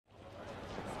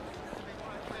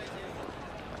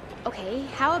Okay,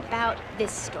 how about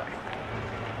this store?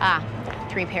 Ah,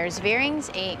 3 pairs of earrings,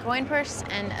 a coin purse,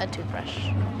 and a toothbrush.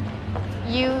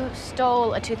 You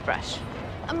stole a toothbrush.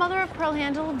 A mother-of-pearl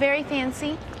handle, very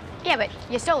fancy. Yeah, but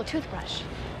you stole a toothbrush.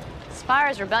 As far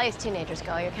as rebellious teenagers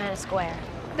go, you're kind of square.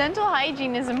 Dental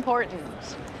hygiene is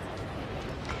important.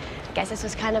 Guess this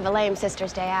was kind of a lame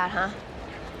sister's day out, huh?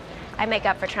 I make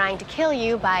up for trying to kill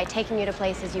you by taking you to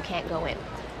places you can't go in.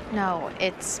 No,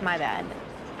 it's my bad.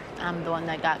 I'm the one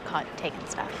that got caught taking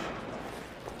stuff.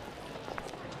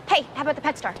 Hey, how about the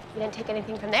pet store? You didn't take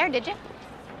anything from there, did you?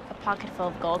 A pocket full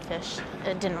of goldfish.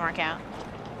 It didn't work out.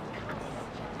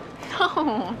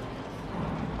 No.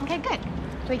 Okay, good.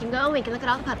 We can go and we can look at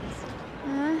all the puppies.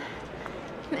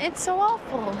 It's so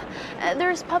awful.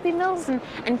 There's puppy mills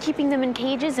and keeping them in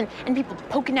cages and people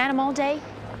poking at them all day.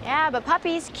 Yeah, but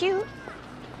puppies, cute.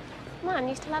 Come on,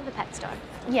 you still have the pet store.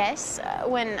 Yes,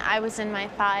 when I was in my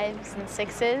 5s and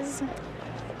 6s.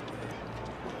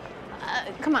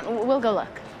 Come on, we'll go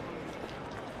look.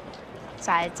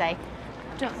 Besides, I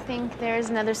don't think there's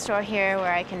another store here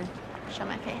where I can show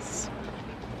my face.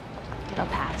 It'll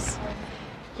pass.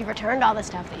 You've returned all the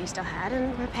stuff that you still had,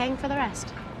 and we're paying for the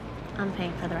rest. I'm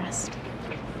paying for the rest.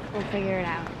 We'll figure it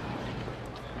out.